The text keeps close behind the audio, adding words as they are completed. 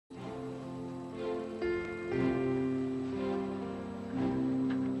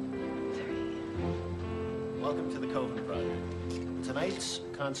Welcome to the Coven Project. Tonight's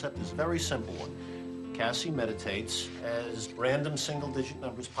concept is a very simple one. Cassie meditates as random single-digit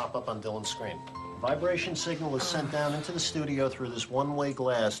numbers pop up on Dylan's screen. A vibration signal is sent down into the studio through this one-way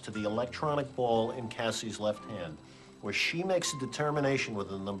glass to the electronic ball in Cassie's left hand, where she makes a determination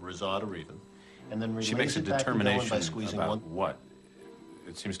whether the number is odd or even, and then she relays makes a it back to Dylan by determination squeezing about one. what?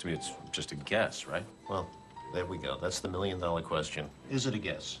 It seems to me it's just a guess, right? Well, there we go. That's the million-dollar question. Is it a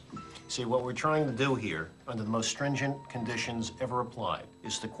guess? See, what we're trying to do here, under the most stringent conditions ever applied,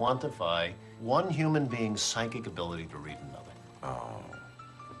 is to quantify one human being's psychic ability to read another. Oh.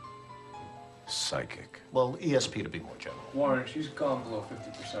 Psychic. Well, ESP to be more general. Warren, she's gone below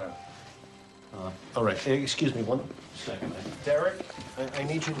 50%. All right, excuse me one second. Derek, I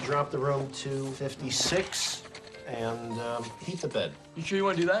need you to drop the room to 56 and heat the bed. You sure you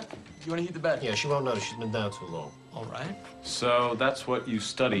want to do that? You want to heat the bed? Yeah, she won't notice. She's been down too long. All right. So that's what you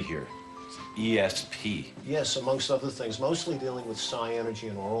study here. ESP. Yes, amongst other things, mostly dealing with psi energy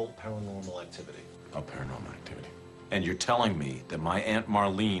and oral paranormal activity. Oh, paranormal activity. And you're telling me that my Aunt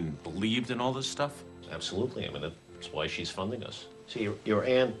Marlene believed in all this stuff? Absolutely. I mean, that's why she's funding us. See, your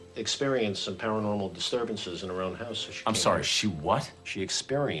aunt experienced some paranormal disturbances in her own house. So I'm sorry, she what? She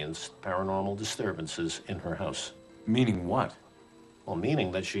experienced paranormal disturbances in her house. Meaning what? Well,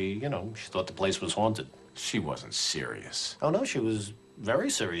 meaning that she thought the place was haunted. She wasn't serious. Oh, no, she was very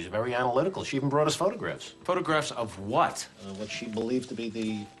serious, very analytical. She even brought us photographs. Photographs of what? What she believed to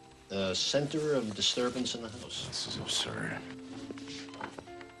be the center of disturbance in the house. This is absurd.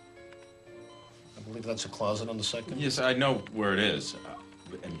 I believe that's a closet on the second. Yes, I know where it is.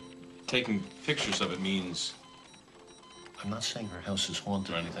 And taking pictures of it means... I'm not saying her house is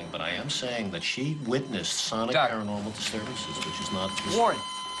haunted or anything, but I am saying that she witnessed sonic Doc. paranormal disturbances, which is not... Warren,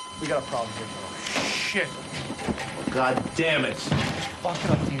 we got a problem here. Shit! God damn it! Fucking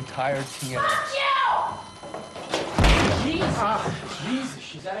up the entire team. Fuck you! Jesus,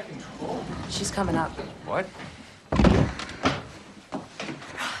 she's out of control. She's coming up. What?